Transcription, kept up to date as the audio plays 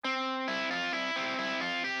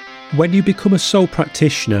When you become a sole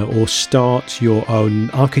practitioner or start your own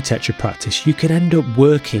architecture practice, you can end up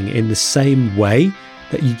working in the same way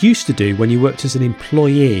that you used to do when you worked as an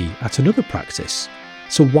employee at another practice.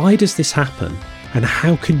 So why does this happen? And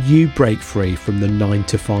how can you break free from the 9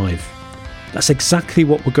 to 5? That's exactly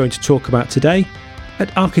what we're going to talk about today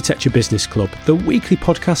at Architecture Business Club, the weekly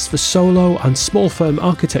podcast for solo and small firm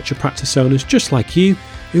architecture practice owners just like you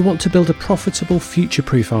who want to build a profitable,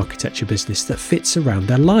 future-proof architecture business that fits around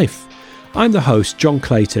their life. I'm the host, John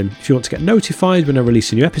Clayton. If you want to get notified when I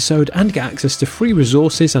release a new episode and get access to free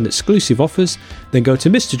resources and exclusive offers, then go to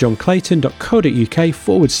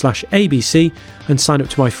mrjohnclayton.co.uk/ABC and sign up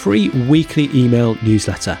to my free weekly email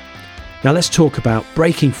newsletter. Now let's talk about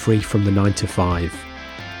breaking free from the 9 to 5.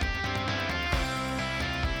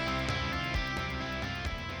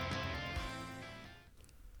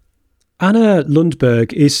 Anna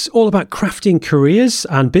Lundberg is all about crafting careers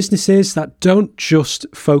and businesses that don't just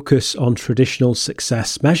focus on traditional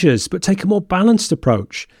success measures, but take a more balanced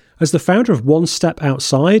approach. As the founder of One Step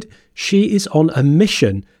Outside, she is on a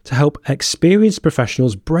mission to help experienced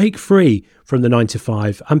professionals break free from the 9 to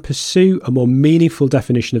 5 and pursue a more meaningful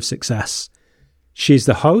definition of success. She is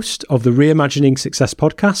the host of the Reimagining Success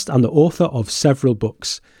podcast and the author of several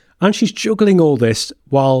books. And she's juggling all this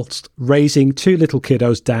whilst raising 2 little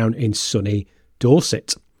kiddos down in sunny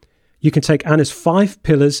Dorset. You can take Anna's 5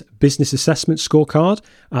 Pillars Business Assessment Scorecard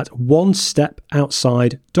at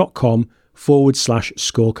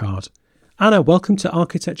onestepoutside.com/scorecard. Anna, welcome to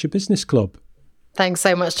Architecture Business Club. Thanks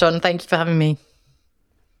so much, John. Thank you for having me.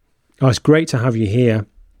 Oh, it's great to have you here.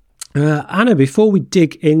 Anna, before we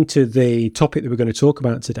dig into the topic that we're going to talk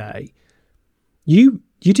about today, you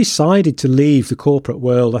decided to leave the corporate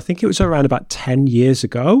world, I think it was around about 10 years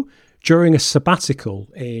ago, during a sabbatical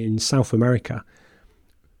in South America.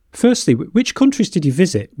 Firstly, which countries did you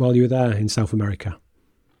visit while you were there in South America?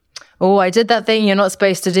 Oh, I did that thing you're not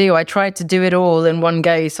supposed to do. I tried to do it all in one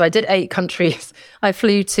go. So I did 8 countries. I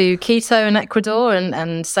flew to Quito in Ecuador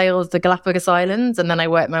and sailed the Galapagos Islands. And then I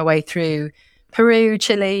worked my way through Peru,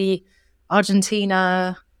 Chile,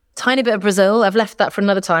 Argentina, tiny bit of Brazil. I've left that for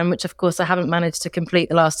another time, which of course I haven't managed to complete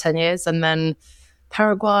the last 10 years. And then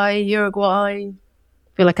Paraguay, Uruguay, I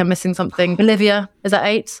feel like I'm missing something. Bolivia, is that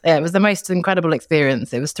 8? Yeah, it was the most incredible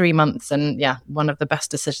experience. It was 3 months and one of the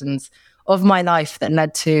best decisions of my life that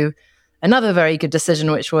led to another very good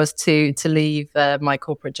decision, which was to leave my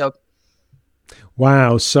corporate job.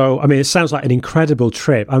 Wow. So, I mean, it sounds like an incredible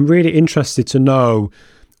trip. I'm really interested to know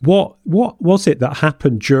what was it that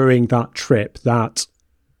happened during that trip that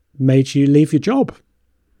made you leave your job?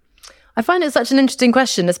 I find it such an interesting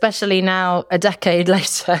question, especially now a decade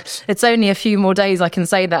later. It's only a few more days I can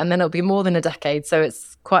say that, and then it'll be more than a decade. So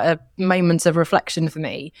it's quite a moment of reflection for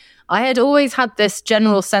me. I had always had this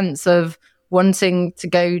general sense of wanting to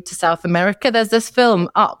go to South America. There's this film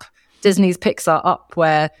Up, Disney's Pixar Up,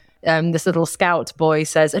 where this little scout boy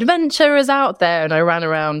says, "Adventure is out there." And I ran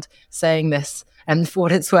around saying this, and for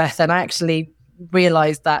what it's worth, and I actually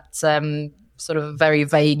realized that sort of a very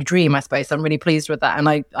vague dream, I suppose. I'm really pleased with that. And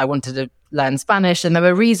I wanted to learn Spanish, and there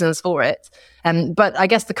were reasons for it. But I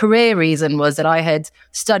guess the career reason was that I had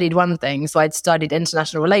studied one thing. So I'd studied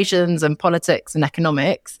international relations and politics and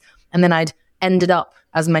economics. And then I'd ended up,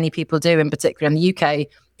 as many people do, in particular in the UK,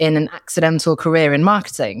 in an accidental career in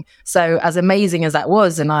marketing. So as amazing as that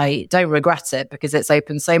was, and I don't regret it because it's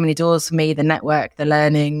opened so many doors for me, the network, the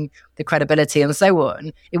learning, the credibility, and so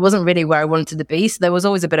on, it wasn't really where I wanted to be. So there was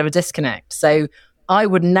always a bit of a disconnect. So I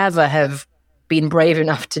would never have been brave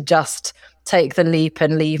enough to just take the leap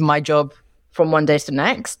and leave my job from one day to the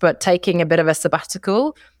next. But taking a bit of a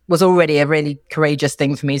sabbatical was already a really courageous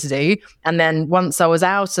thing for me to do. And then once I was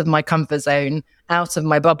out of my comfort zone, out of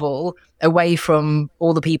my bubble, away from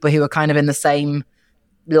all the people who were kind of in the same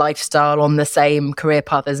lifestyle, on the same career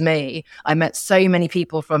path as me, I met so many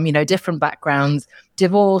people from, different backgrounds,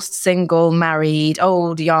 divorced, single, married,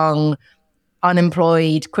 old, young,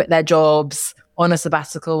 unemployed, quit their jobs, on a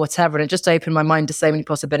sabbatical, whatever. And it just opened my mind to so many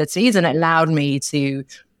possibilities, and it allowed me to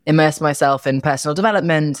immerse myself in personal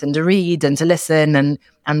development and to read and to listen and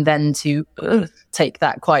then to take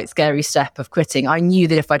that quite scary step of quitting. I knew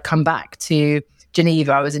that if I'd come back to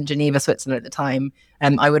Geneva, I was in Geneva, Switzerland at the time,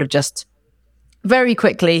 I would have just very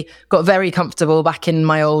quickly got very comfortable back in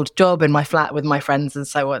my old job in my flat with my friends and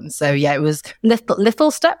so on. So yeah, it was little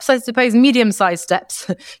steps, I suppose, medium-sized steps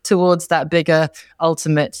towards that bigger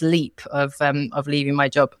ultimate leap of leaving my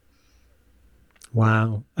job.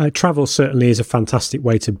 Wow. Travel certainly is a fantastic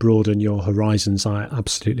way to broaden your horizons. I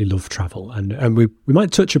absolutely love travel. And we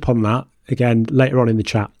might touch upon that again later on in the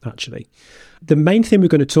chat, actually. The main thing we're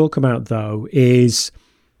going to talk about, though, is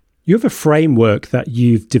you have a framework that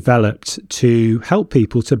you've developed to help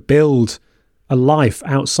people to build a life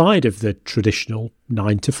outside of the traditional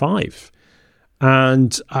 9 to 5.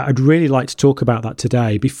 And I'd really like to talk about that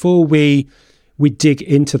today. Before we dig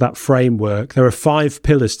into that framework, there are 5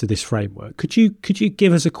 pillars to this framework. Could you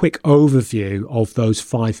give us a quick overview of those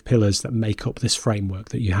 5 pillars that make up this framework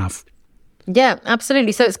that you have? Yeah,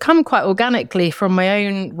 absolutely. So it's come quite organically from my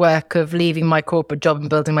own work of leaving my corporate job and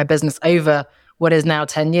building my business over what is now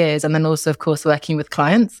 10 years. And then also, of course, working with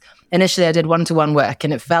clients. Initially, I did one-to-one work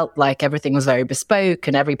and it felt like everything was very bespoke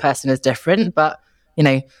and every person is different. But,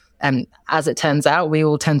 as it turns out, we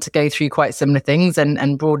all tend to go through quite similar things.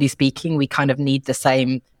 And broadly speaking, we kind of need the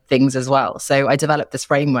same things as well. So I developed this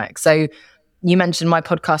framework. So you mentioned my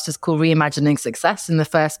podcast is called Reimagining Success. And the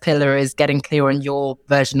first pillar is getting clear on your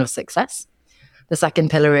version of success. The second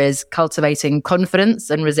pillar is cultivating confidence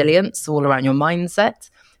and resilience all around your mindset.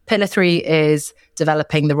 Pillar 3 is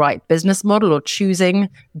developing the right business model or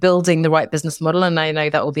building the right business model. And I know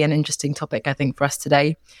that will be an interesting topic, I think, for us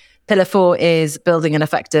today. Pillar 4 is building an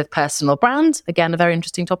effective personal brand. Again, a very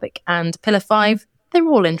interesting topic. And pillar 5, they're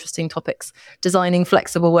all interesting topics. Designing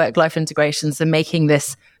flexible work-life integrations and making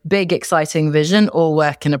this big, exciting vision all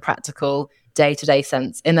work in a practical day-to-day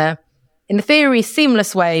sense. In a theory,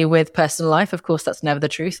 seamless way with personal life. Of course, that's never the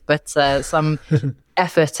truth, but some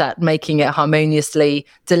effort at making it harmoniously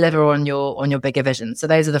deliver on your bigger vision. So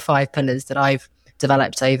those are the 5 pillars that I've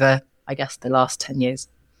developed over, I guess, the last 10 years.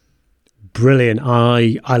 Brilliant.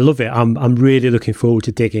 I love it. I'm really looking forward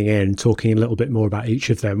to digging in and talking a little bit more about each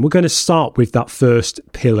of them. We're going to start with that first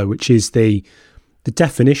pillar, which is the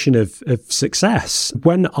definition of success.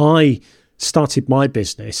 When I started my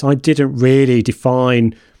business, I didn't really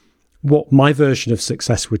define what my version of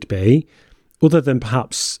success would be, other than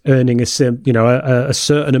perhaps earning a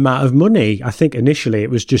certain amount of money. I think initially it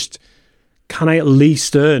was just, can I at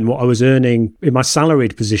least earn what I was earning in my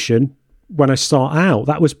salaried position when I start out?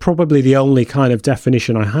 That was probably the only kind of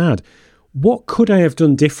definition I had. What could I have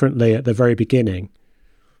done differently at the very beginning?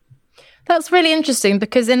 That's really interesting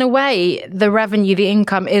because in a way, the revenue, the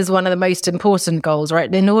income is one of the most important goals,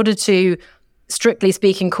 right? In order to, strictly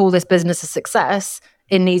speaking, call this business a success,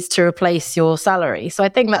 it needs to replace your salary. So I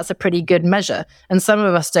think that's a pretty good measure. And some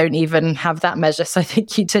of us don't even have that measure. So I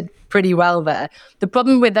think you did pretty well there. The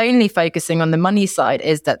problem with only focusing on the money side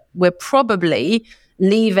is that we're probably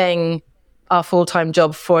leaving our full-time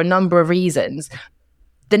job for a number of reasons.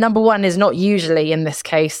 The number one is not usually, in this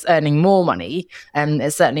case, earning more money. And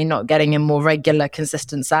it's certainly not getting a more regular,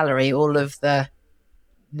 consistent salary. All of the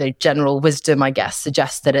general wisdom, I guess,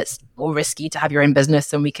 suggests that it's more risky to have your own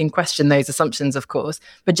business, and we can question those assumptions, of course.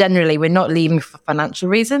 But generally, we're not leaving for financial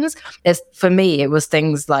reasons. For me, it was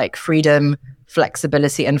things like freedom,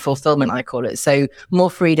 flexibility, and fulfillment, I call it. So more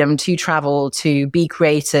freedom to travel, to be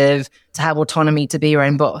creative, to have autonomy, to be your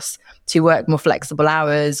own boss, to work more flexible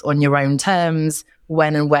hours on your own terms,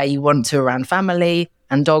 when and where you want to around family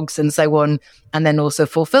and dogs and so on. And then also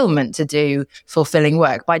fulfillment, to do fulfilling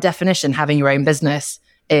work. By definition, having your own business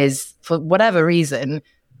is, for whatever reason,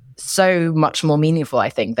 so much more meaningful, I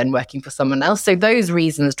think, than working for someone else. So those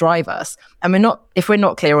reasons drive us. And if we're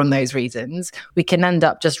not clear on those reasons, we can end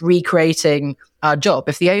up just recreating our job.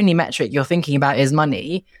 If the only metric you're thinking about is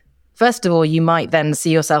money, first of all, you might then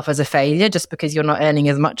see yourself as a failure just because you're not earning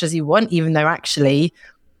as much as you want, even though actually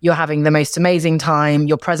you're having the most amazing time,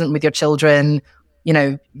 you're present with your children,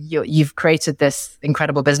 you've created this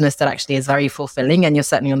incredible business that actually is very fulfilling, and you're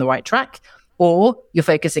certainly on the right track. Or you're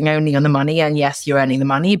focusing only on the money, and yes, you're earning the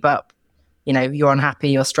money, but you're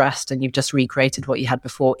unhappy, you're stressed, and you've just recreated what you had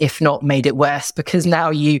before, if not made it worse, because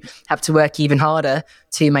now you have to work even harder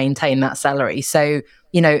to maintain that salary. So,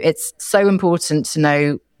 it's so important to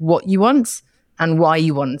know what you want and why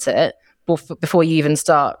you want it before you even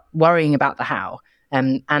start worrying about the how.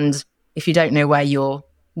 And if you don't know where you're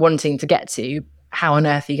wanting to get to, how on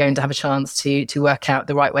earth are you going to have a chance to work out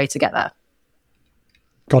the right way to get there?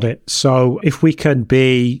 Got it. So if we can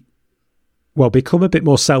become a bit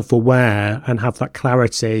more self-aware and have that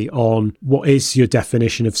clarity on what is your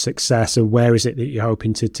definition of success and where is it that you're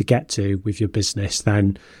hoping to get to with your business,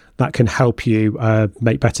 then that can help you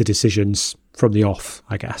make better decisions from the off,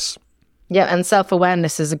 I guess. Yeah, and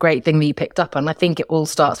self-awareness is a great thing that you picked up on. I think it all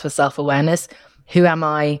starts with self-awareness. Who am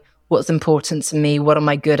I? What's important to me? What am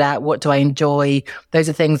I good at? What do I enjoy? Those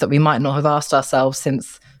are things that we might not have asked ourselves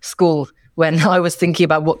since school. When I was thinking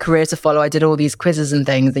about what career to follow, I did all these quizzes and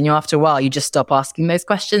things. And after a while, you just stop asking those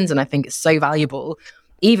questions. And I think it's so valuable,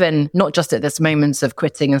 even not just at this moment of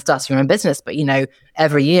quitting and starting your own business, but,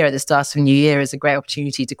 every year at the start of a new year is a great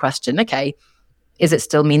opportunity to question, okay, is it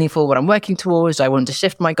still meaningful what I'm working towards? Do I want to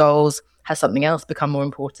shift my goals? has something else become more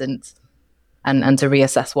important? And to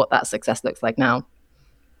reassess what that success looks like now.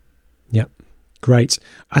 Yeah, great.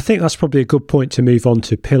 I think that's probably a good point to move on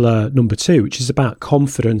to pillar number 2, which is about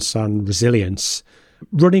confidence and resilience.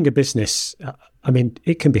 Running a business, I mean,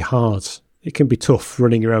 it can be hard. It can be tough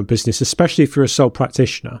running your own business, especially if you're a sole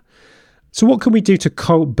practitioner. So what can we do to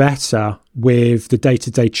cope better with the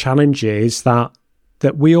day-to-day challenges that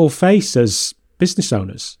we all face as business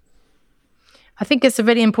owners? I think it's a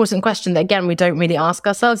really important question that, again, we don't really ask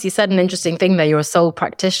ourselves. You said an interesting thing there, you're a sole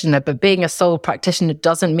practitioner, but being a sole practitioner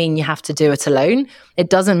doesn't mean you have to do it alone. It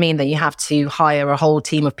doesn't mean that you have to hire a whole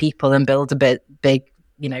team of people and build a big,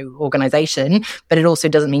 organization, but it also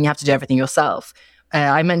doesn't mean you have to do everything yourself.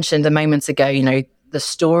 I mentioned a moment ago, the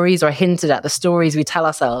stories, or I hinted at the stories we tell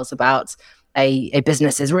ourselves about a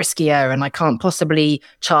business is riskier and I can't possibly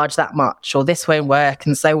charge that much, or this won't work,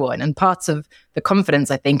 and so on. And part of the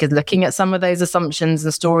confidence, I think, is looking at some of those assumptions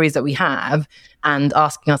and stories that we have and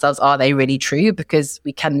asking ourselves, are they really true? Because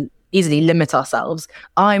we can easily limit ourselves.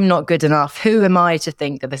 I'm not good enough. Who am I to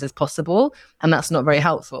think that this is possible? And that's not very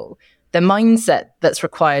helpful. The mindset that's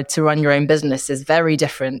required to run your own business is very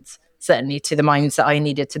different, certainly, to the mindset I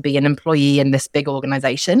needed to be an employee in this big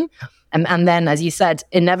organization. And then, as you said,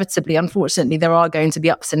 inevitably, unfortunately, there are going to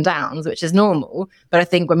be ups and downs, which is normal. But I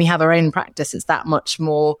think when we have our own practice, it's that much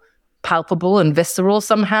more palpable and visceral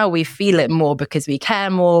somehow. We feel it more because we care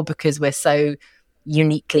more, because we're so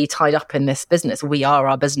uniquely tied up in this business. We are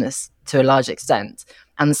our business to a large extent.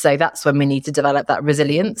 And so that's when we need to develop that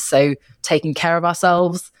resilience. So taking care of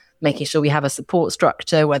ourselves, making sure we have a support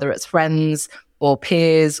structure, whether it's friends or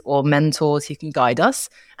peers or mentors who can guide us,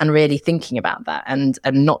 and really thinking about that and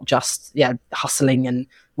not just hustling and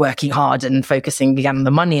working hard and focusing again on the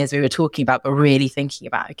money as we were talking about, but really thinking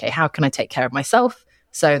about, okay, how can I take care of myself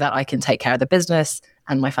so that I can take care of the business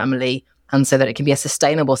and my family, and so that it can be a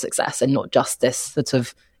sustainable success and not just this sort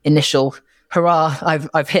of initial hurrah,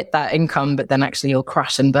 I've hit that income, but then actually you'll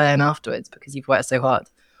crash and burn afterwards because you've worked so hard.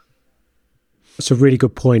 That's a really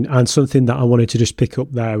good point. And something that I wanted to just pick up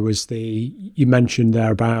there was you mentioned there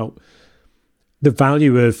about the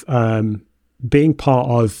value of being part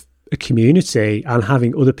of a community and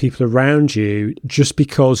having other people around you. Just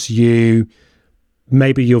because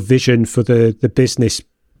maybe your vision for the business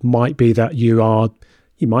might be that you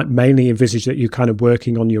might mainly envisage that you're kind of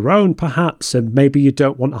working on your own, perhaps, and maybe you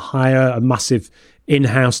don't want to hire a massive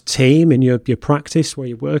in-house team in your practice where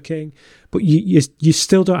you're working, but you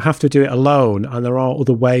still don't have to do it alone. And there are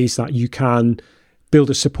other ways that you can build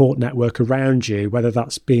a support network around you, whether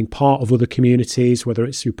that's being part of other communities, whether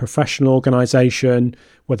it's your professional organisation,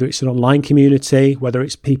 whether it's an online community, whether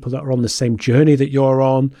it's people that are on the same journey that you're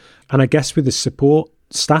on. And I guess with the support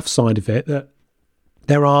staff side of it, that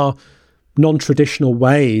there are non-traditional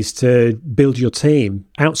ways to build your team.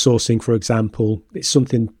 Outsourcing, for example, it's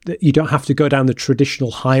something that you don't have to go down the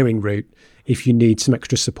traditional hiring route if you need some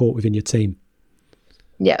extra support within your team.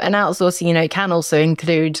 Yeah, and outsourcing, can also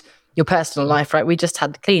include your personal life, right? We just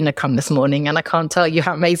had the cleaner come this morning, and I can't tell you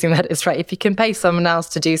how amazing that is, right? If you can pay someone else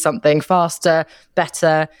to do something faster,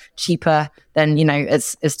 better, cheaper, then,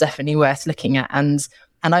 it's definitely worth looking at. And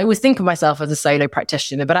I always think of myself as a solo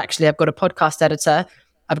practitioner, but actually I've got a podcast editor,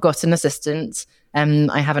 I've got an assistant,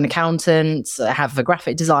 I have an accountant, I have a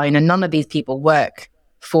graphic designer, and none of these people work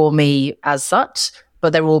for me as such,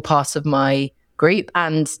 but they're all part of my group.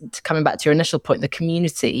 And coming back to your initial point, the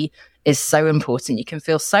community is so important. You can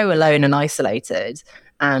feel so alone and isolated.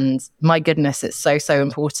 And my goodness, it's so, so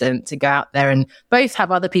important to go out there and both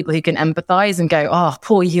have other people who can empathize and go, oh,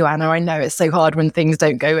 poor you, Anna, I know it's so hard when things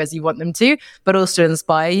don't go as you want them to, but also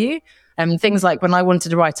inspire you. Things like when I wanted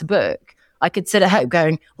to write a book, I could sit at home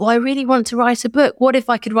going, well, I really want to write a book. What if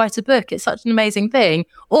I could write a book? It's such an amazing thing.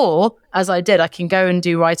 Or, as I did, I can go and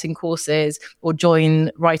do writing courses or join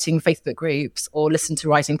writing Facebook groups or listen to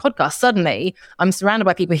writing podcasts. Suddenly, I'm surrounded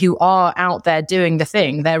by people who are out there doing the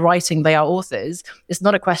thing. They're writing, they are authors. It's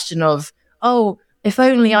not a question of, oh, if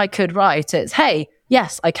only I could write. It's, hey,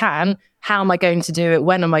 yes, I can. How am I going to do it?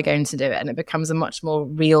 When am I going to do it? And it becomes a much more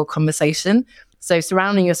real conversation. So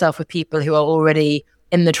surrounding yourself with people who are already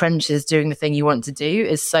in the trenches doing the thing you want to do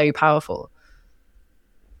is so powerful.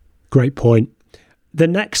 Great point. The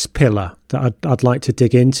next pillar that I'd like to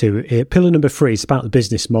dig into, pillar number 3, is about the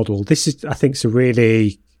business model. This is, I think, is a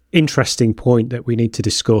really interesting point that we need to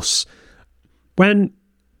discuss. When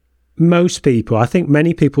most people, I think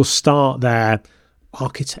many people start their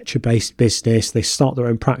architecture-based business, they start their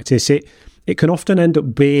own practice, it can often end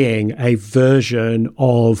up being a version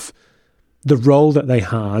of the role that they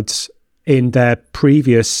had in their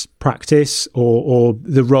previous practice or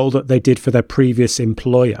the role that they did for their previous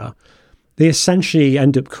employer. they essentially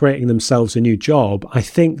end up creating themselves a new job. I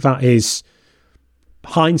think that is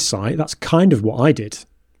hindsight. That's kind of what I did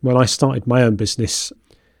when I started my own business.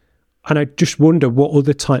 And I just wonder what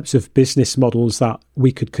other types of business models that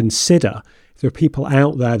we could consider. There are people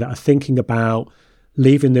out there that are thinking about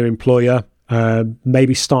leaving their employer,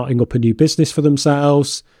 maybe starting up a new business for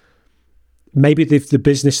themselves. Maybe the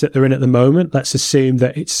business that they're in at the moment, let's assume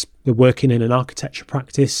that they're working in an architecture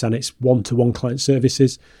practice and it's one-to-one client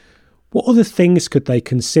services. What other things could they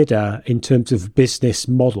consider in terms of business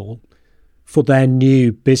model for their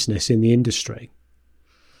new business in the industry?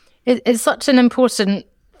 It's such an important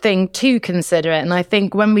thing to consider it. And I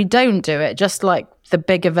think when we don't do it, just like the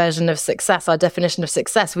bigger version of success, our definition of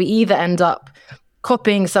success, we either end up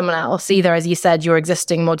copying someone else, either, as you said, your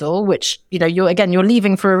existing model, which, you're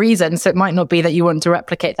leaving for a reason. So it might not be that you want to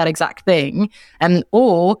replicate that exact thing.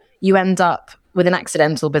 Or you end up with an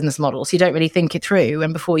accidental business model. So you don't really think it through.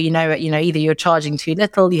 And before you know it, either you're charging too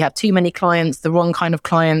little, you have too many clients, the wrong kind of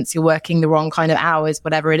clients, you're working the wrong kind of hours,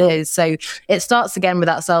 whatever it is. So it starts again with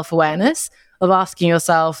that self-awareness of asking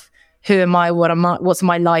yourself, who am I? What's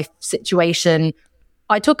my life situation?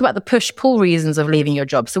 I talk about the push-pull reasons of leaving your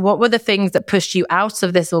job. So what were the things that pushed you out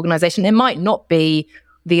of this organization? It might not be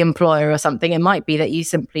the employer or something. It might be that you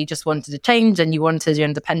simply just wanted to change and you wanted your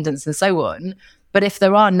independence and so on. But if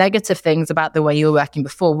there are negative things about the way you were working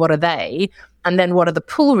before, what are they? And then what are the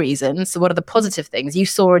pull reasons? So what are the positive things? You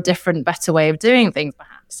saw a different, better way of doing things,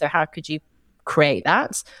 perhaps. So how could you create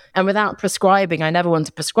that? And without prescribing, I never want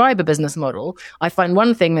to prescribe a business model. I find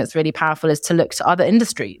one thing that's really powerful is to look to other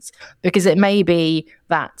industries, because it may be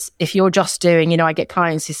that if you're just doing, I get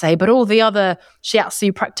clients who say, but all the other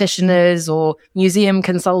shiatsu practitioners or museum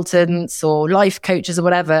consultants or life coaches or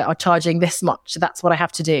whatever are charging this much, so that's what I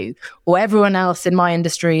have to do. Or everyone else in my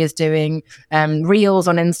industry is doing reels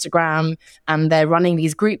on Instagram and they're running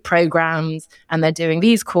these group programs and they're doing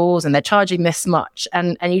these calls and they're charging this much.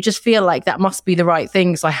 And you just feel like that must be the right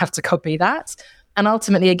thing, so I have to copy that. And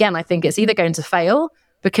ultimately, again, I think it's either going to fail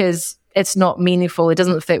because it's not meaningful, it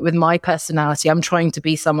doesn't fit with my personality, I'm trying to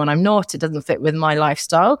be someone I'm not, it doesn't fit with my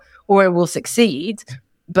lifestyle, or it will succeed,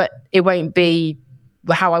 but it won't be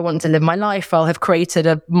how I want to live my life. I'll have created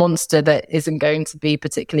a monster that isn't going to be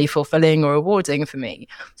particularly fulfilling or rewarding for me.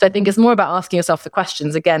 So I think it's more about asking yourself the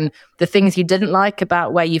questions. Again, the things you didn't like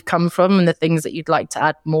about where you've come from and the things that you'd like to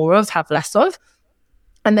add more of, have less of.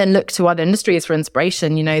 And then look to other industries for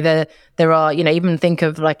inspiration. There are, even think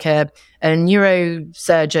of like a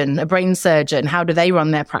neurosurgeon, a brain surgeon. How do they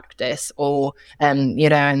run their practice? Or,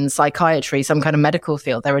 in psychiatry, some kind of medical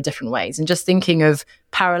field, there are different ways. And just thinking of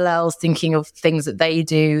parallels, thinking of things that they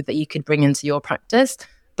do that you could bring into your practice.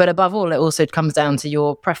 But above all, it also comes down to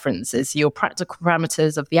your preferences, your practical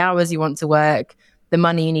parameters of the hours you want to work, the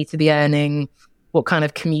money you need to be earning, what kind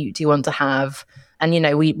of commute do you want to have. And,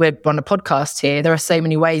 we're on a podcast here. There are so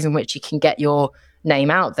many ways in which you can get your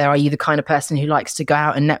name out there. Are you the kind of person who likes to go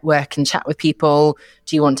out and network and chat with people?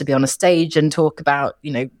 Do you want to be on a stage and talk about,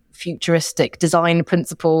 futuristic design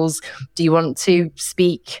principles? Do you want to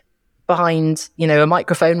speak behind, a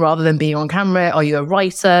microphone rather than being on camera? Are you a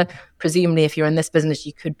writer? Presumably, if you're in this business,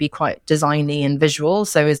 you could be quite designy and visual.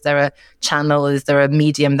 So is there a channel? Is there a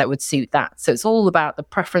medium that would suit that? So it's all about the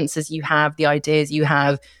preferences you have, the ideas you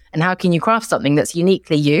have, and how can you craft something that's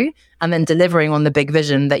uniquely you, and then delivering on the big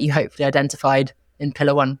vision that you hopefully identified in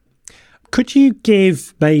Pillar 1. Could you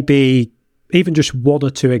give maybe even just one or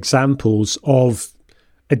two examples of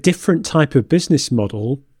a different type of business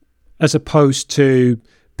model as opposed to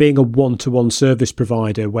being a one-to-one service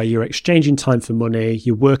provider where you're exchanging time for money,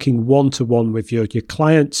 you're working one-to-one with your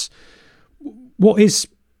clients? What is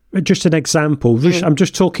just an example? I'm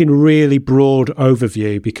just talking really broad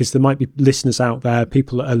overview, because there might be listeners out there,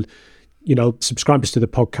 people that are, subscribers to the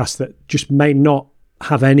podcast that just may not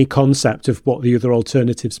have any concept of what the other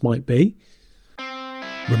alternatives might be.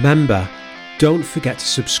 Remember, don't forget to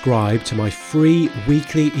subscribe to my free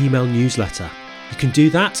weekly email newsletter. You can do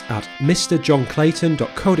that at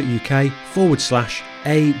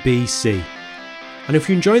mrjohnclayton.co.uk/ABC. And if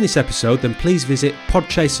you're enjoying this episode, then please visit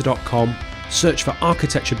podchaser.com, search for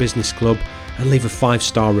Architecture Business Club and leave a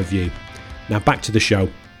 5-star review. Now back to the show.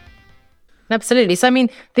 Absolutely. So,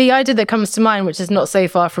 the idea that comes to mind, which is not so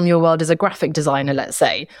far from your world, is a graphic designer, let's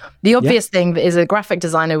say. The obvious thing is a graphic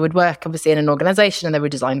designer would work, obviously, in an organization and they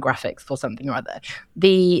would design graphics for something or other.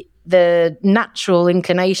 The natural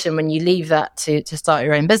inclination when you leave that to start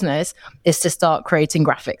your own business is to start creating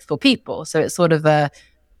graphics for people. So it's sort of a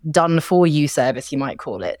done-for-you service, you might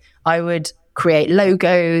call it. I would create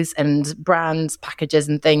logos and brands, packages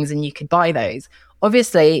and things, and you could buy those.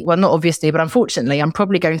 obviously, well, not obviously, but unfortunately, I'm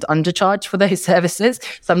probably going to undercharge for those services.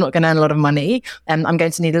 So I'm not going to earn a lot of money, and I'm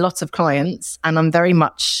going to need a lot of clients, and I'm very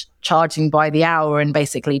much charging by the hour and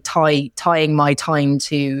basically tying my time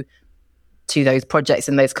to those projects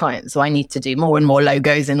and those clients. So I need to do more and more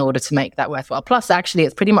logos in order to make that worthwhile. Plus, actually,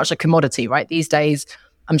 it's pretty much a commodity, right? These days,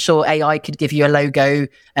 I'm sure AI could give you a logo,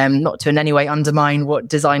 not to in any way undermine what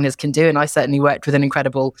designers can do. And I certainly worked with an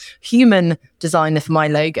incredible human designer for my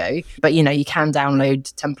logo. But, you can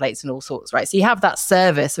download templates and all sorts, right? So you have that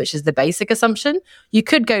service, which is the basic assumption. You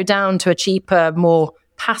could go down to a cheaper, more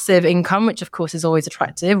passive income, which of course is always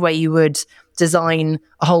attractive, where you would design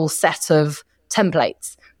a whole set of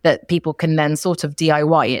templates that people can then sort of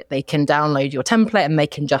DIY it. They can download your template and they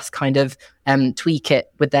can just kind of tweak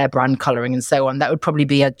it with their brand coloring and so on. That would probably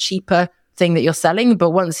be a cheaper thing that you're selling. But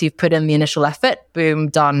once you've put in the initial effort, boom,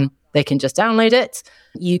 done, they can just download it.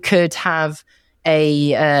 You could have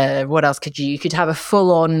what else could you? You could have a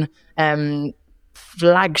full-on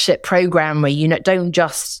flagship program where you don't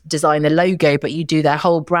just design the logo, but you do their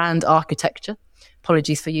whole brand architecture.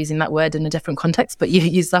 Apologies for using that word in a different context, but you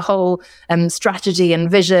use the whole strategy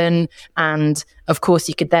and vision. And of course,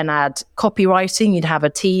 you could then add copywriting. You'd have a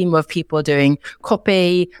team of people doing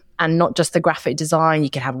copy and not just the graphic design.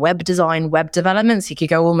 You could have web design, web development. So you could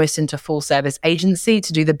go almost into a full service agency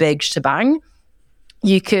to do the big shebang.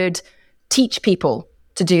 You could teach people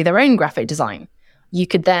to do their own graphic design. You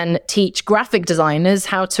could then teach graphic designers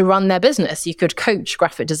how to run their business. You could coach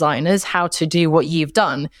graphic designers how to do what you've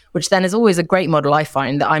done, which then is always a great model, I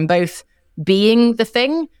find, that I'm both being the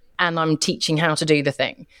thing and I'm teaching how to do the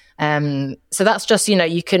thing. So that's just,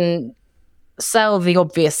 you can sell the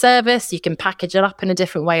obvious service. You can package it up in a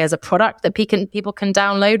different way as a product that people can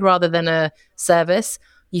download rather than a service.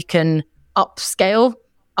 You can upscale,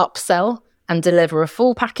 upsell, and deliver a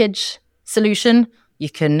full package solution. You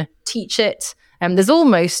can teach it. There's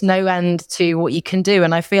almost no end to what you can do.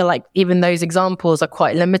 And I feel like even those examples are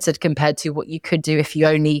quite limited compared to what you could do if you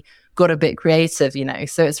only got a bit creative,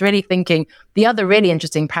 So it's really thinking. The other really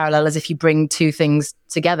interesting parallel is if you bring two things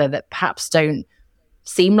together that perhaps don't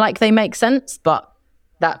seem like they make sense, but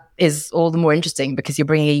that is all the more interesting because you're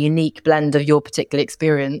bringing a unique blend of your particular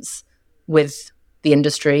experience with the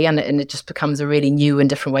industry, and it just becomes a really new and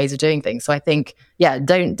different ways of doing things. So I think,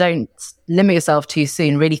 don't limit yourself too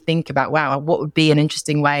soon. Really think about, wow, what would be an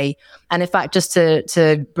interesting way? And in fact, just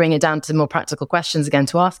to bring it down to more practical questions again,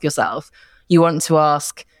 to ask yourself, you want to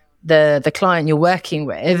ask the client you're working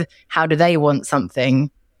with, how do they want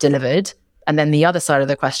something delivered? And then the other side of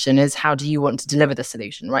the question is, how do you want to deliver the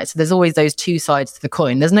solution, right? So there's always those two sides to the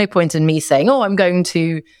coin. There's no point in me saying, I'm going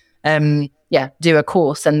to, do a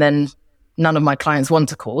course, and then none of my clients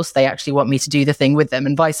want a course. They actually want me to do the thing with them,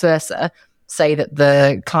 and vice versa. Say that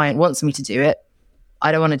the client wants me to do it.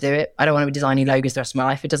 I don't want to do it. I don't want to be designing logos the rest of my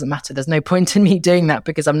life. It doesn't matter. There's no point in me doing that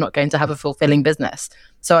because I'm not going to have a fulfilling business.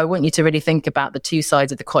 So I want you to really think about the two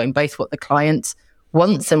sides of the coin, both what the client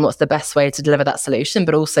wants and what's the best way to deliver that solution,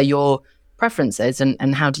 but also your preferences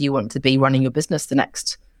and how do you want to be running your business the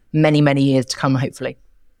next many, many years to come, hopefully.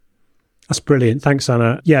 That's brilliant. Thanks,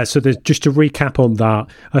 Anna. Yeah, so just to recap on that,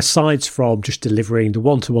 aside from just delivering the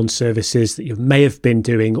one-to-one services that you may have been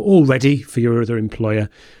doing already for your other employer,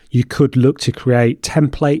 you could look to create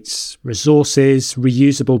templates, resources,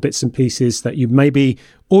 reusable bits and pieces that you maybe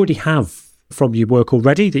already have from your work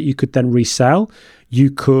already that you could then resell.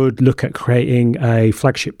 You could look at creating a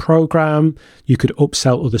flagship program. You could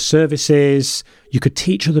upsell other services. You could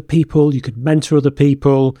teach other people. You could mentor other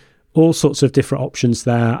people. All sorts of different options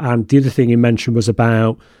there. And the other thing you mentioned was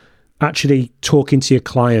about actually talking to your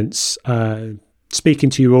clients, speaking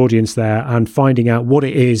to your audience there and finding out what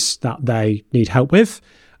it is that they need help with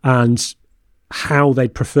and how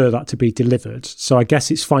they'd prefer that to be delivered. So I guess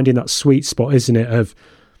it's finding that sweet spot, isn't it, of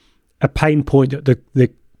a pain point that the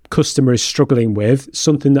customer is struggling with,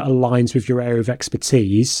 something that aligns with your area of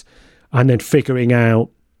expertise, and then figuring out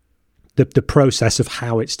the process of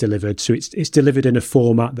how it's delivered. So it's delivered in a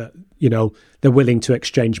format that, they're willing to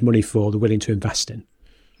exchange money for, they're willing to invest in.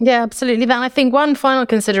 Yeah, absolutely. Then I think one final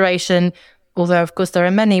consideration, although of course there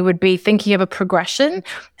are many, would be thinking of a progression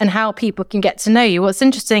and how people can get to know you. What's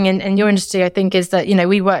interesting in your industry, I think, is that,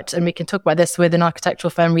 we worked, and we can talk about this with an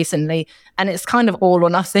architectural firm recently, and it's kind of all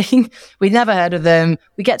or nothing. We've never heard of them.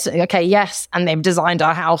 We get to, okay, yes, and they've designed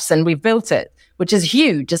our house and we've built it, which is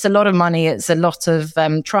huge. It's a lot of money. It's a lot of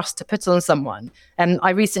trust to put on someone. And I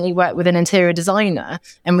recently worked with an interior designer,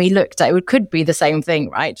 and we looked at, it could be the same thing,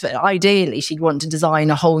 right? But ideally, she'd want to design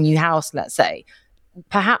a whole new house, let's say.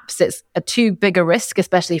 Perhaps it's a too big a risk,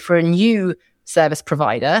 especially for a new service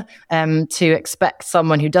provider to expect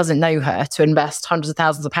someone who doesn't know her to invest hundreds of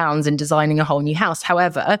thousands of pounds in designing a whole new house.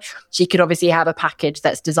 However, she could obviously have a package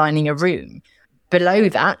that's designing a room. Below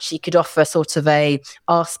that, she could offer sort of a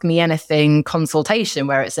ask me anything consultation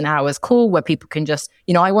where it's an hour's call where people can just,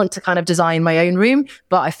 I want to kind of design my own room,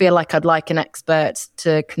 but I feel like I'd like an expert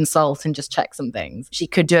to consult and just check some things. She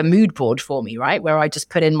could do a mood board for me, right? Where I just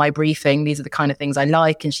put in my briefing, these are the kind of things I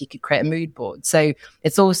like, and she could create a mood board. So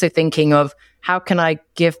it's also thinking of how can I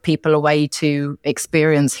give people a way to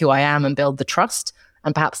experience who I am and build the trust,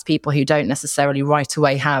 and perhaps people who don't necessarily right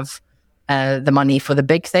away have the money for the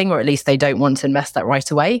big thing, or at least they don't want to invest that right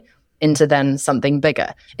away, into then something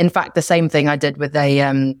bigger. In fact, the same thing I did with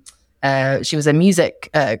she was a music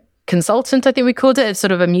consultant, I think we called it. It's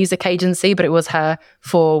sort of a music agency, but it was her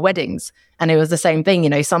for weddings. And it was the same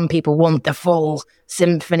thing. Some people want the full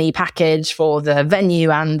symphony package for the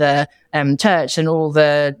venue and the church and all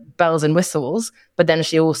the bells and whistles. But then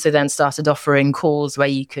she also then started offering calls where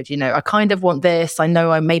you could, I kind of want this. I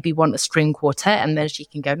know I maybe want a string quartet. And then she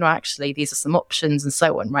can go, no, actually, these are some options and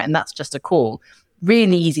so on, right? And that's just a call.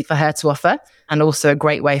 Really easy for her to offer, and also a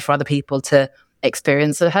great way for other people to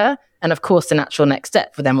experience her. And of course, the natural next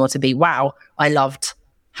step for them will to be, wow, I loved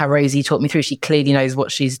how Rosie taught me through. She clearly knows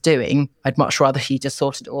what she's doing. I'd much rather she just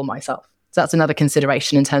sorted it all myself. So that's another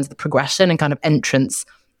consideration in terms of the progression and kind of entrance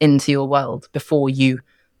into your world before you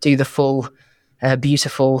do the full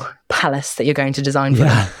beautiful palace that you're going to design for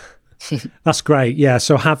them. That's great. Yeah.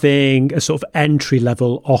 So having a sort of entry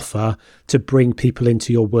level offer to bring people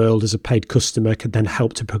into your world as a paid customer can then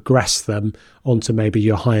help to progress them onto maybe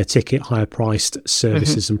your higher ticket, higher priced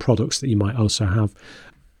services and products that you might also have.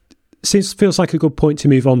 Feels like a good point to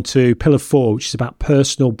move on to pillar 4, which is about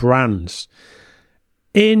personal brands.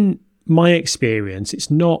 In my experience, it's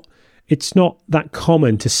not that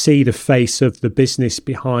common to see the face of the business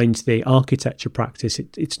behind the architecture practice.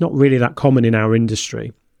 It's not really that common in our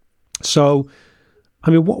industry. So,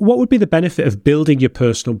 what would be the benefit of building your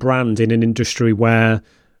personal brand in an industry where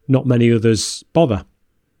not many others bother?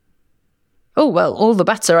 Oh, well, all the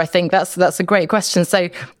better. I think that's a great question. So,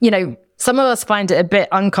 some of us find it a bit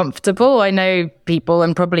uncomfortable. I know people,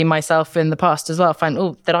 and probably myself in the past as well, find,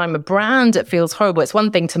 that I'm a brand, it feels horrible. It's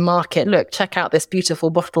one thing to market, look, check out this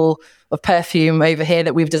beautiful bottle of perfume over here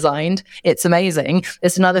that we've designed. It's amazing.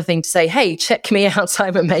 It's another thing to say, hey, check me out.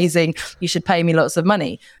 I'm amazing. You should pay me lots of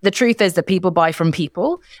money. The truth is that people buy from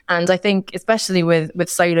people. And I think, especially with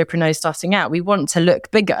solopreneurs starting out, we want to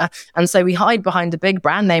look bigger. And so we hide behind a big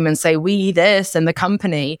brand name and say, we this and the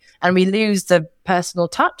company, and we lose the personal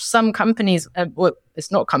touch. Some companies,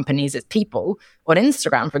 it's not companies, it's people on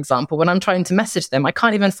Instagram, for example. When I'm trying to message them, I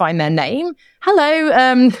can't even find their name.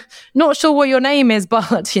 Hello, not sure what your name is,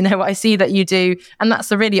 but I see that you do. And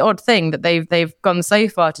that's a really odd thing that they've gone so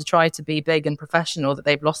far to try to be big and professional that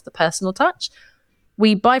they've lost the personal touch.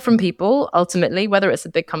 We buy from people, ultimately, whether it's a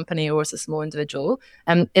big company or it's a small individual.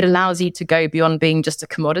 It allows you to go beyond being just a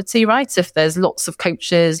commodity, right? If there's lots of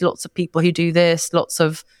coaches, lots of people who do this, lots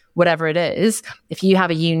of whatever it is, if you have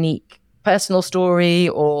a unique personal story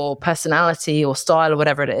or personality or style or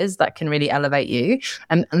whatever it is, that can really elevate you.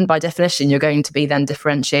 And by definition, you're going to be then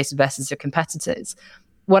differentiated versus your competitors.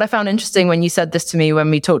 What I found interesting when you said this to me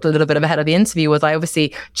when we talked a little bit ahead of the interview was I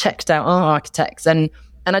obviously checked out our architects, and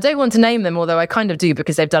I don't want to name them, although I kind of do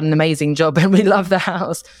because they've done an amazing job and we love the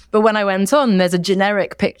house. But when I went on, there's a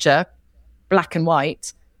generic picture, black and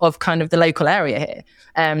white, of kind of the local area here.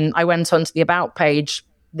 I went on to the About page.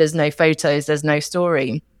 There's no photos, there's no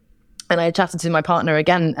story. And I chatted to my partner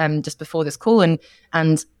again just before this call,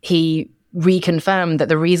 and he reconfirmed that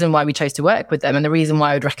the reason why we chose to work with them and the reason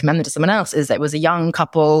why I would recommend them to someone else is that it was a young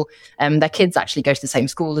couple. Their kids actually go to the same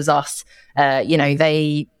school as us.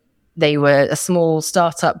 They were a small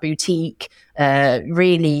startup boutique,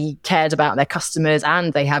 really cared about their customers,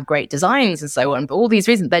 and they have great designs and so on. But all these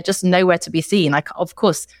reasons, they're just nowhere to be seen. Of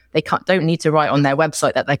course, they don't need to write on their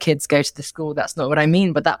website that their kids go to the school. That's not what I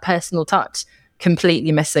mean. But that personal touch,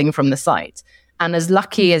 completely missing from the site. And as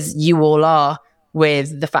lucky as you all are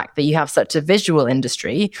with the fact that you have such a visual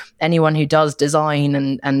industry, anyone who does design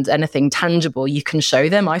and anything tangible, you can show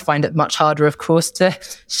them. I find it much harder, of course, to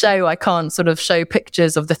show. I can't sort of show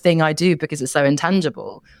pictures of the thing I do because it's so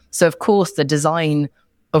intangible. So, of course, the design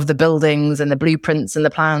of the buildings and the blueprints and the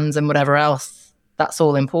plans and whatever else, that's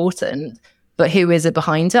all important. But who is it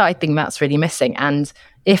behind it? I think that's really missing. And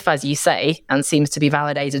if, as you say, and seems to be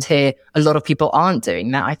validated here, a lot of people aren't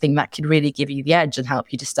doing that, I think that could really give you the edge and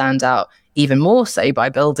help you to stand out even more so by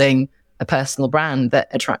building a personal brand that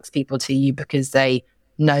attracts people to you because they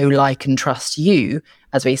know, like, and trust you,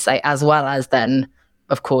 as we say, as well as then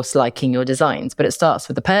of course, liking your designs. But it starts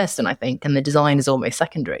with the person, I think, and the design is almost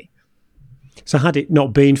secondary. So had it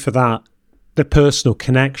not been for that, the personal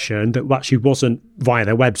connection that actually wasn't via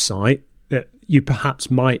their website, that you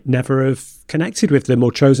perhaps might never have connected with them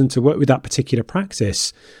or chosen to work with that particular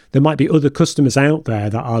practice. There might be other customers out there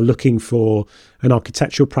that are looking for an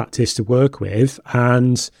architectural practice to work with,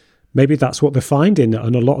 and maybe that's what they're finding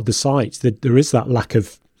on a lot of the sites, that there is that lack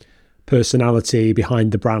of personality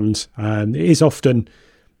behind the brand. It is often,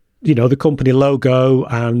 the company logo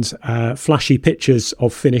and flashy pictures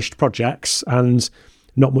of finished projects and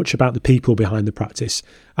not much about the people behind the practice.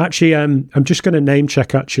 Actually, I'm just going to name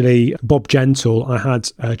check, Bob Gentle. I had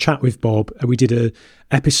a chat with Bob. We did a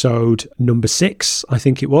episode number 6, I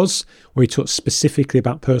think it was, where he talked specifically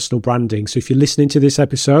about personal branding. So if you're listening to this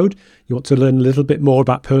episode, you want to learn a little bit more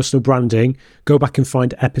about personal branding, go back and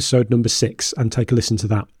find episode number 6 and take a listen to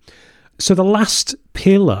that. So the last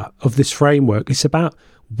pillar of this framework is about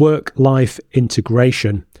work-life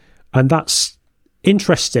integration. And that's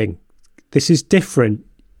interesting. This is different.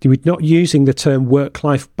 We're not using the term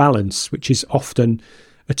work-life balance, which is often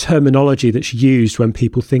a terminology that's used when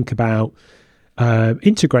people think about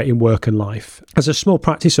integrating work and life. As a small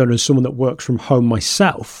practice owner, as someone that works from home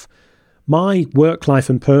myself, my work life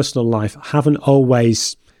and personal life haven't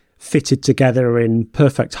always fitted together in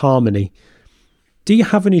perfect harmony. Do you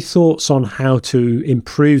have any thoughts on how to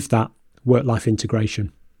improve that work-life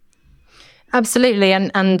integration? Absolutely.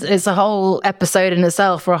 And it's a whole episode in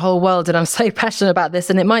itself, or a whole world. And I'm so passionate about this.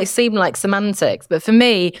 And it might seem like semantics, but for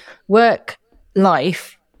me,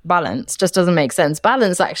 work-life balance just doesn't make sense.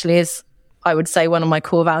 Balance actually is, I would say, one of my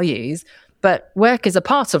core values, but work is a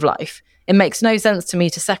part of life. It makes no sense to me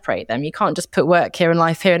to separate them. You can't just put work here and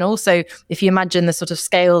life here. And also, if you imagine the sort of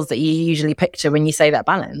scales that you usually picture when you say that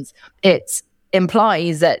balance, it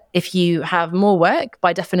implies that if you have more work,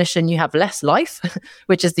 by definition, you have less life,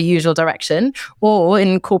 which is the usual direction. Or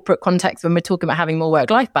in corporate context, when we're talking about having more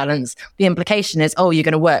work-life balance, the implication is, you're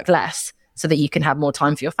going to work less so that you can have more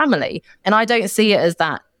time for your family. And I don't see it as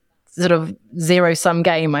that sort of zero-sum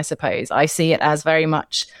game, I suppose. I see it as very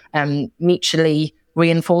much mutually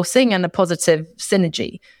reinforcing and a positive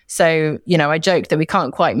synergy. So, I joke that we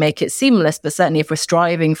can't quite make it seamless, but certainly if we're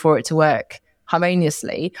striving for it to work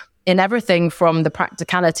harmoniously, in everything from the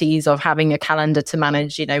practicalities of having a calendar to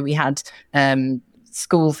manage, we had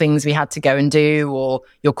school things we had to go and do, or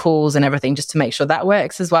your calls and everything, just to make sure that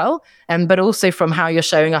works as well. But also from how you're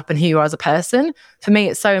showing up and who you are as a person. For me,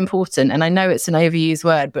 it's so important. And I know it's an overused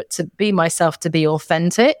word, but to be myself, to be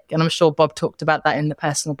authentic, and I'm sure Bob talked about that in the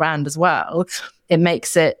personal brand as well, it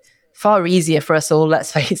makes it far easier for us all,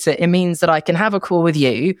 let's face it. It means that I can have a call with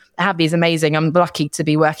you, have these amazing, I'm lucky to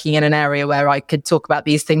be working in an area where I could talk about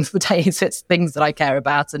these things for days. It's things that I care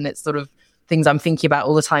about, and it's sort of things I'm thinking about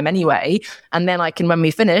all the time anyway. And then I can, when we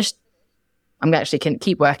finish, I'm actually can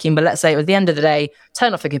keep working, but let's say at the end of the day,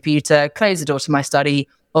 turn off the computer, close the door to my study,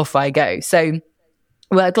 off I go. So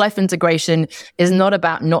work-life integration is not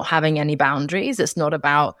about not having any boundaries. It's not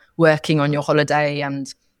about working on your holiday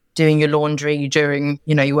and doing your laundry during,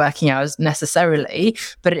 your working hours necessarily,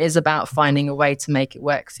 but it is about finding a way to make it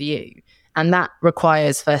work for you. And that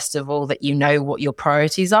requires, first of all, that you know what your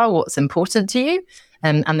priorities are, what's important to you.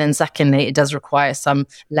 And then secondly, it does require some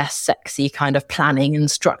less sexy kind of planning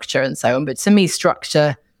and structure and so on. But to me,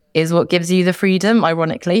 structure is what gives you the freedom,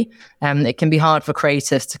 ironically. It can be hard for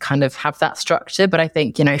creatives to kind of have that structure. But I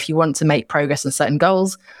think, if you want to make progress on certain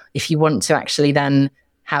goals, if you want to actually then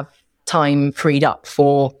have time freed up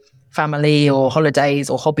for family or holidays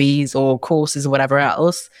or hobbies or courses or whatever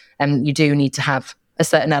else, and you do need to have a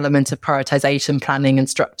certain element of prioritization, planning and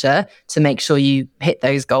structure to make sure you hit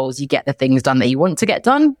those goals, you get the things done that you want to get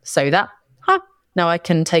done, so that now I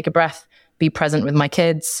can take a breath, be present with my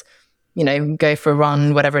kids, go for a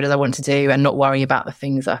run, whatever it is I want to do, and not worry about the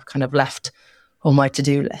things I've kind of left on my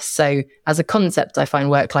to-do list. So as a concept, I find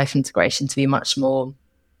work-life integration to be much more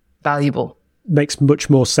valuable. Makes much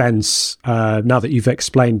more sense now that you've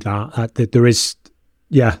explained that there is,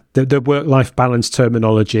 the work-life balance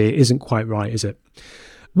terminology isn't quite right, is it?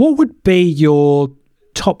 What would be your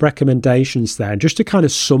top recommendations then, just to kind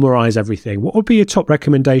of summarize everything? What would be your top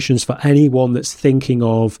recommendations for anyone that's thinking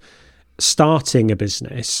of starting a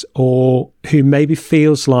business, or who maybe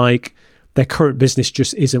feels like their current business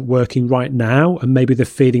just isn't working right now, and maybe they're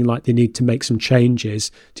feeling like they need to make some changes?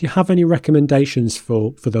 Do you have any recommendations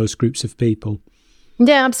for those groups of people?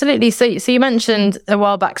 Yeah, absolutely. So you mentioned a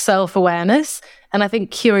while back self-awareness, and I think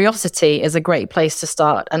curiosity is a great place to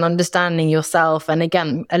start, and understanding yourself. And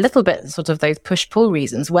again, a little bit sort of those push-pull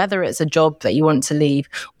reasons, whether it's a job that you want to leave,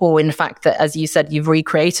 or in fact that, as you said, you've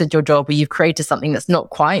recreated your job, or you've created something that's not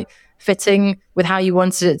quite fitting with how you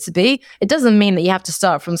wanted it to be. It doesn't mean that you have to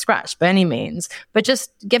start from scratch by any means, but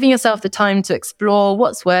just giving yourself the time to explore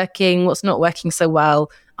what's working, what's not working so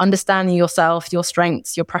well, understanding yourself, your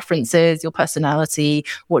strengths, your preferences, your personality.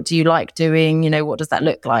 What do you like doing? What does that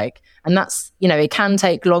look like? And that's, it can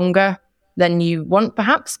take longer than you want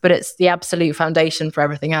perhaps, but it's the absolute foundation for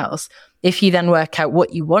everything else. If you then work out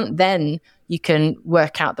what you want, then you can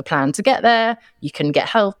work out the plan to get there. You can get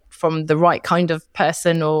help from the right kind of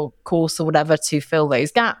person or course or whatever to fill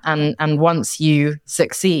those gaps. And once you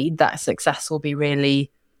succeed, that success will be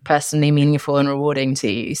really personally meaningful and rewarding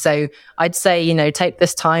to you. So I'd say, take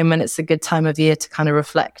this time, and it's a good time of year to kind of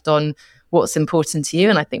reflect on what's important to you.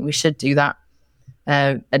 And I think we should do that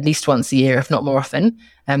at least once a year, if not more often.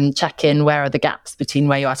 Check in, where are the gaps between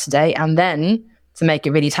where you are today? And then to make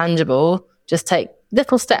it really tangible, just take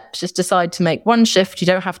little steps. Just decide to make one shift. You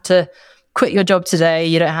don't have to quit your job today.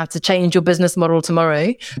 You don't have to change your business model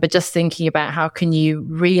tomorrow, but just thinking about how can you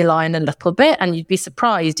realign a little bit. And you'd be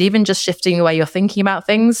surprised, even just shifting the way you're thinking about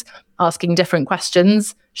things, asking different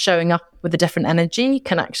questions, showing up with a different energy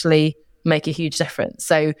can actually make a huge difference.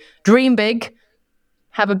 So dream big,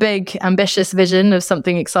 have a big ambitious vision of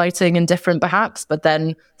something exciting and different perhaps, but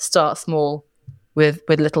then start small with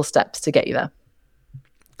little steps to get you there.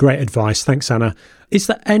 Great advice. Thanks, Anna. Is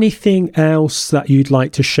there anything else that you'd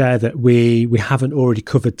like to share that we haven't already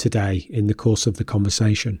covered today in the course of the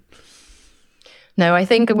conversation? No, I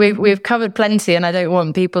think we've covered plenty, and I don't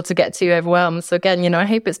want people to get too overwhelmed. So again, I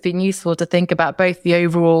hope it's been useful to think about both the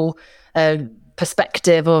overall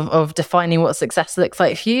perspective of defining what success looks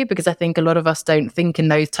like for you, because I think a lot of us don't think in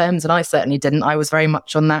those terms, and I certainly didn't. I was very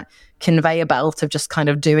much on that conveyor belt of just kind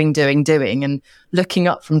of doing and looking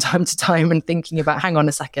up from time to time and thinking about, hang on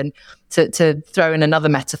a second, to throw in another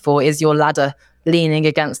metaphor, is your ladder leaning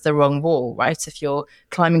against the wrong wall, right? If you're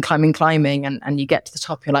climbing and you get to the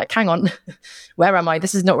top, you're like, hang on, where am I?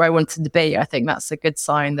 This is not where I wanted to be. I think that's a good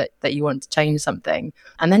sign that you want to change something.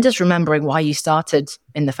 And then just remembering why you started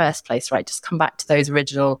in the first place, right? Just come back to those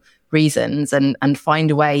original reasons and find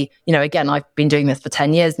a way. Again, I've been doing this for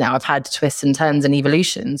 10 years now. I've had twists and turns and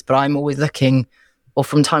evolutions, but I'm always looking, or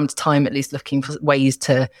from time to time at least, looking for ways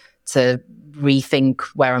to rethink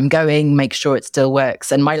where I'm going, make sure it still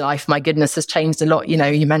works. And my life, my goodness, has changed a lot.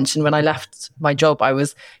 You mentioned when I left my job, I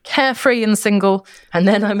was carefree and single, and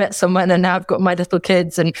then I met someone, and now I've got my little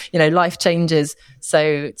kids, and life changes.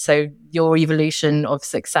 So your evolution of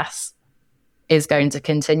success is going to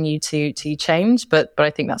continue to change, but I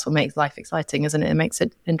think that's what makes life exciting, isn't it? It makes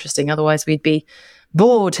it interesting. Otherwise, we'd be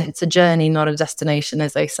bored. It's a journey, not a destination,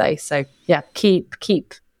 as they say. So yeah,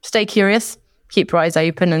 stay curious. Keep your eyes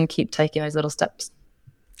open and keep taking those little steps.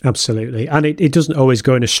 Absolutely. And it doesn't always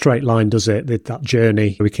go in a straight line, does it, that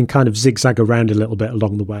journey? We can kind of zigzag around a little bit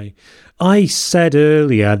along the way. I said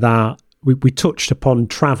earlier that we touched upon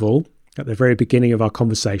travel at the very beginning of our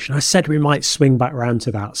conversation. I said we might swing back around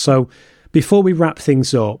to that. So before we wrap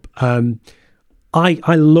things up, I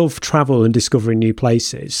love travel and discovering new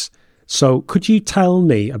places. So could you tell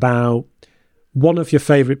me about one of your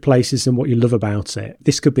favourite places and what you love about it?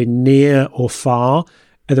 This could be near or far.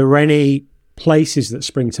 Are there any places that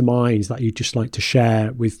spring to mind that you'd just like to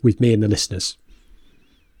share with me and the listeners?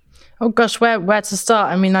 Oh gosh, where to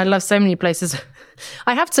start? I mean, I love so many places.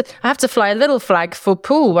 I have to fly a little flag for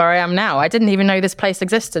Poole, where I am now. I didn't even know this place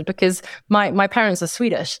existed because my parents are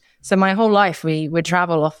Swedish. So my whole life we would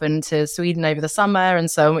travel often to Sweden over the summer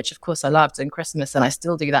and so on, which of course I loved, and Christmas, and I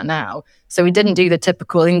still do that now. So we didn't do the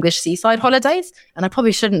typical English seaside holidays, and I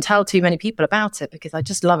probably shouldn't tell too many people about it because I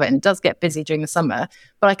just love it, and it does get busy during the summer.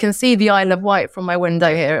 But I can see the Isle of Wight from my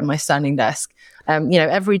window here at my standing desk.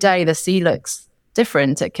 Every day the sea looks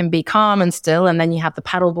different. It can be calm and still, and then you have the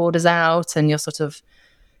paddle boarders out and you're sort of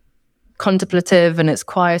contemplative, and it's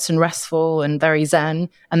quiet and restful and very zen.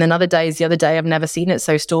 And then other days, the other day I've never seen it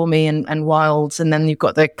so stormy and wild, and then you've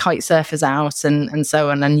got the kite surfers out and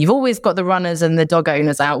so on, and you've always got the runners and the dog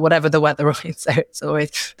owners out, whatever the weather is. So it's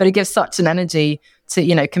always, but it gives such an energy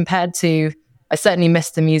to, compared to, I certainly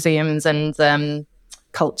miss the museums and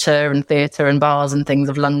culture and theatre and bars and things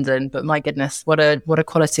of London, but my goodness, what a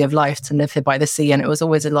quality of life to live here by the sea. And it was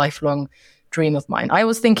always a lifelong dream of mine. I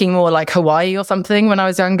was thinking more like Hawaii or something when I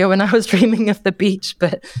was younger, when I was dreaming of the beach,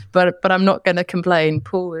 but I'm not going to complain.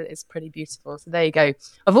 Poole is pretty beautiful. So there you go.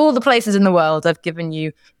 Of all the places in the world, I've given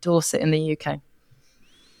you Dorset in the UK.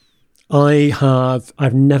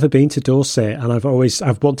 I've never been to Dorset, and I've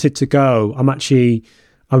wanted to go.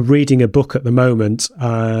 I'm reading a book at the moment,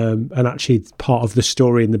 and actually part of the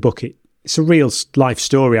story in the book, it's a real life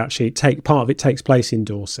story, actually. Part of it takes place in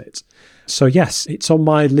Dorset. So yes, it's on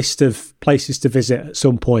my list of places to visit at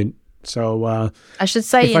some point So I should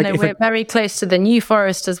say, we're very close to the New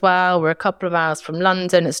Forest as well. We're a couple of hours from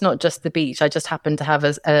London. It's not just the beach. I just happen to have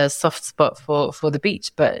a soft spot for the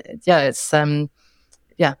beach. But yeah, it's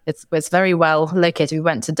very well located. We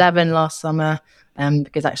went to Devon last summer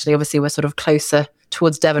because actually, obviously, we're sort of closer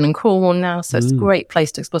towards Devon and Cornwall now. So it's a great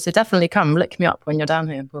place to explore. So definitely come, look me up when you're down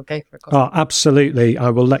here. We'll go for a coffee. Oh, absolutely. I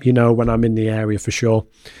will let you know when I'm in the area for sure.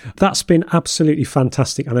 That's been absolutely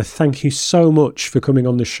fantastic. And I thank you so much for coming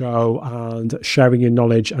on the show and sharing your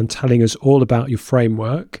knowledge and telling us all about your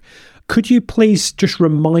framework. Could you please just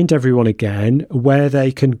remind everyone again where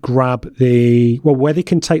they can where they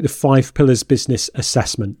can take the 5 Pillars Business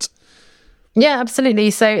Assessment? Yeah,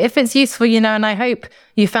 absolutely. So if it's useful, and I hope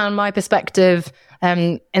you found my perspective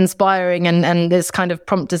inspiring and it's kind of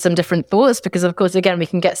prompted some different thoughts, because of course, again, we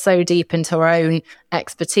can get so deep into our own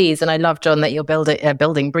expertise. And I love, John, that you're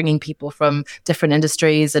bringing people from different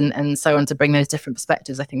industries and so on to bring those different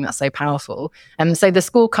perspectives. I think that's so powerful. So the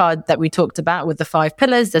scorecard that we talked about with the 5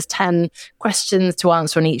 pillars, there's 10 questions to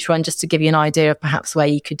answer on each one, just to give you an idea of perhaps where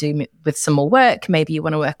you could do with some more work. Maybe you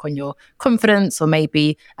want to work on your confidence, or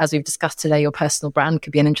maybe, as we've discussed today, your personal brand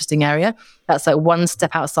could be an interesting area. That's at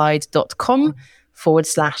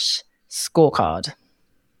onestepoutside.com/scorecard.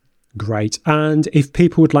 Great. And if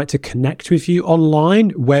people would like to connect with you online,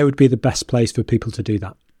 where would be the best place for people to do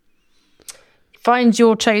that? Find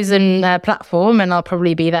your chosen platform and I'll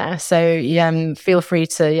probably be there. So feel free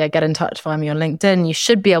to get in touch, find me on LinkedIn. You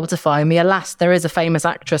should be able to find me. Alas, there is a famous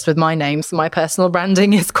actress with my name, so my personal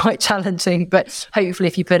branding is quite challenging. But hopefully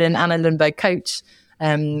if you put in Anna Lundberg Coach,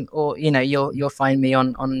 you'll find me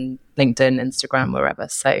on LinkedIn, Instagram, wherever.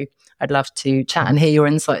 So I'd love to chat and hear your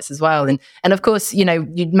insights as well. And of course, you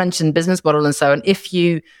mentioned business model and so on. If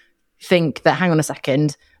you think that, hang on a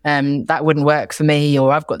second, that wouldn't work for me,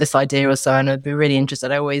 or I've got this idea or so, and I'd be really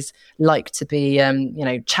interested. I always like to be,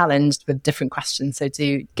 challenged with different questions. So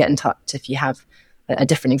do get in touch if you have a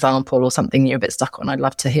different example or something you're a bit stuck on. I'd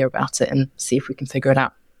love to hear about it and see if we can figure it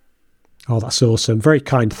out. Oh, that's awesome. Very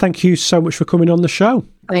kind. Thank you so much for coming on the show.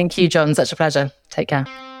 Thank you, John. Such a pleasure. Take care.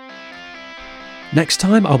 Next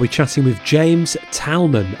time, I'll be chatting with James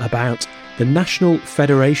Talman about the National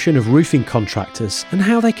Federation of Roofing Contractors and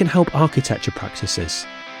how they can help architecture practices.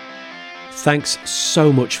 Thanks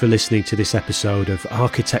so much for listening to this episode of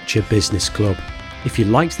Architecture Business Club. If you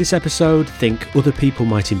liked this episode, think other people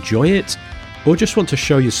might enjoy it, or just want to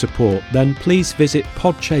show your support, then please visit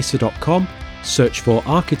podchaser.com, search for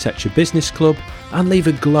Architecture Business Club, and leave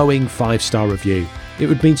a glowing 5-star review. It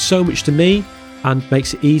would mean so much to me and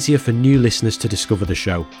makes it easier for new listeners to discover the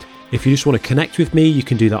show. If you just want to connect with me, you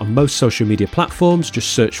can do that on most social media platforms.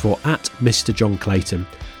 Just search for @Mr. John Clayton.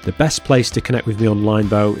 The best place to connect with me online,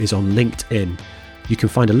 though, is on LinkedIn. You can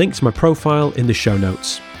find a link to my profile in the show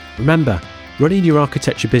notes. Remember, running your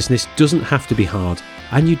architecture business doesn't have to be hard,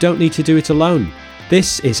 and you don't need to do it alone.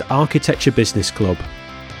 This is Architecture Business Club.